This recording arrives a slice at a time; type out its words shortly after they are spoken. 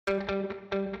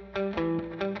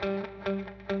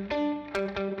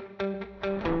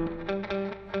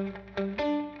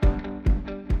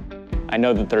I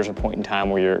know that there's a point in time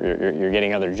where you're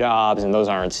getting other jobs and those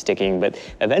aren't sticking, but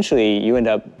eventually you end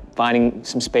up finding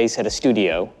some space at a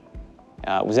studio.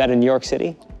 Was that in New York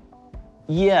City?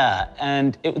 Yeah,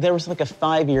 and there was like a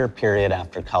 5-year period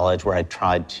after college where I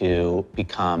tried to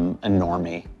become a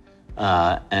normie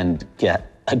and get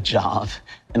a job.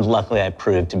 And luckily I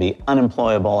proved to be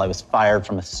unemployable. I was fired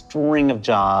from a string of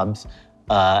jobs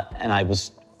and I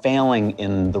was failing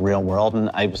in the real world. And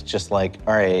I was just like,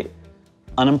 all right,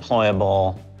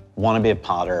 unemployable, want to be a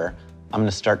potter. I'm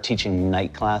gonna start teaching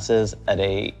night classes at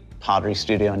a pottery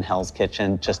studio in Hell's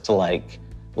Kitchen just to like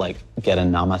get a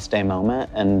namaste moment.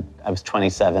 And I was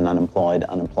 27, unemployed,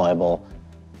 unemployable,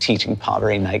 teaching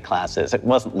pottery night classes. It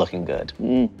wasn't looking good.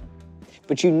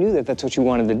 But you knew that that's what you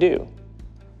wanted to do.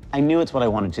 I knew it's what I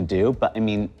wanted to do, but I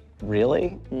mean,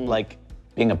 really? Like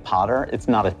being a potter, it's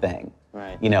not a thing.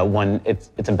 Right. You know, when it's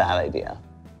a bad idea.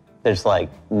 There's like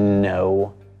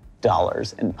no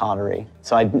dollars in pottery.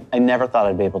 So I never thought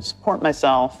I'd be able to support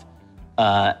myself.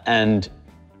 And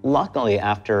luckily,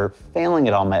 after failing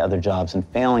at all my other jobs and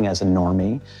failing as a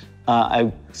normie,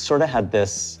 I sort of had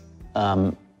this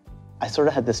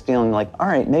feeling like, all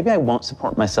right, maybe I won't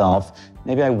support myself.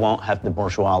 Maybe I won't have the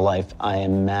bourgeois life I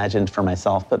imagined for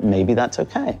myself, but maybe that's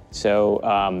okay. So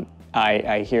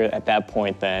I hear at that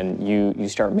point then you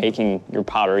start making your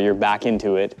pottery, you're back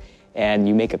into it, and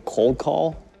you make a cold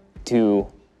call to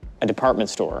a department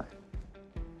store.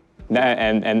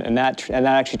 And that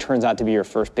actually turns out to be your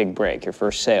first big break, your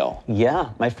first sale. Yeah,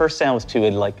 my first sale was to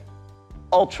a like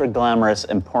ultra glamorous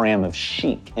emporium of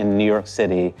chic in New York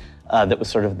City that was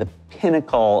sort of the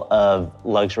pinnacle of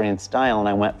luxury and style. And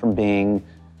I went from being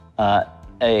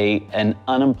an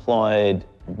unemployed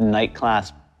night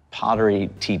class pottery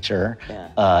teacher,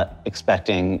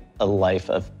 expecting a life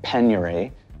of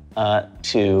penury,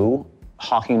 to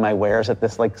hawking my wares at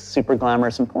this like super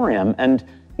glamorous emporium. And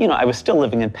you know, I was still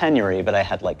living in penury, but I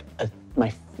had like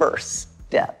my first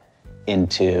step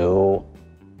into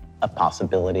a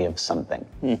possibility of something.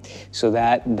 So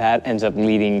that ends up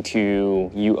leading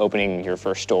to you opening your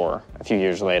first store a few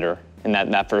years later. And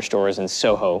that first store is in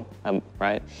Soho,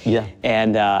 right? Yeah.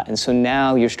 And so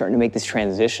now you're starting to make this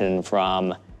transition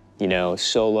from, you know,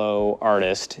 solo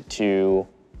artist to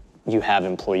you have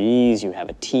employees, you have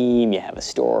a team, you have a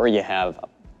store, you have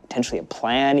potentially a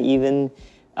plan even.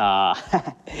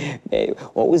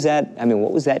 What was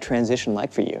that transition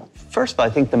like for you? First of all, I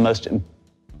think the most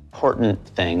important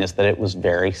thing is that it was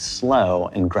very slow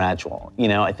and gradual. You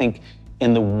know, I think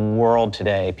in the world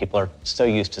today, people are so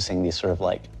used to seeing these sort of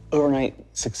like overnight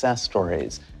success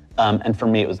stories. And for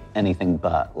me, it was anything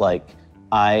but. Like,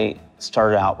 I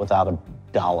started out without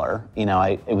 $1. You know,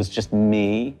 it was just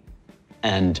me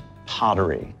and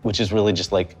pottery, which is really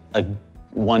just like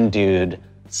one dude,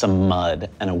 some mud,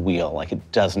 and a wheel. Like,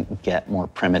 it doesn't get more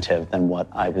primitive than what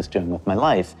I was doing with my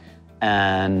life.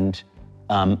 And,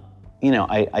 you know,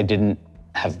 I didn't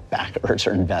have backers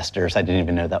or investors. I didn't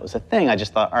even know that was a thing. I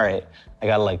just thought, all right, I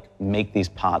gotta like make these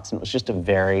pots. And it was just a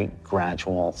very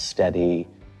gradual, steady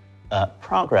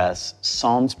progress,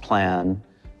 sans plan,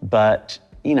 but,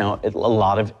 you know, a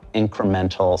lot of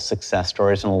incremental success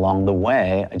stories. And along the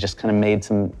way, I just kind of made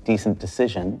some decent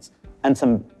decisions and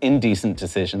some indecent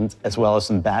decisions, as well as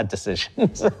some bad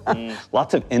decisions.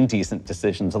 Lots of indecent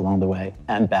decisions along the way,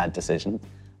 and bad decisions.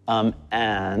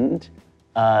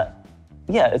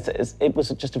 Yeah, it was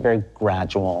just a very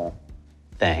gradual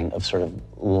thing of sort of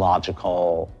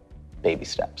logical baby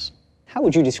steps. How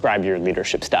would you describe your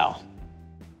leadership style?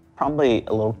 Probably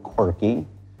a little quirky.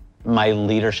 My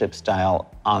leadership style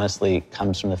honestly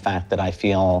comes from the fact that I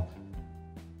feel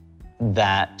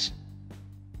that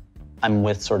I'm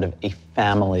with sort of a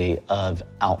family of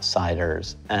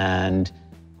outsiders, and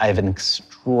I have an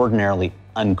extraordinarily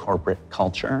uncorporate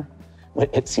culture.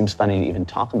 It seems funny to even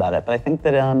talk about it, but I think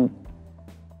that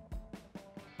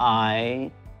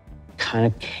I kind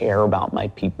of care about my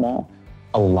people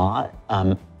a lot,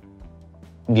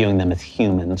 viewing them as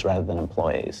humans rather than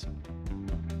employees.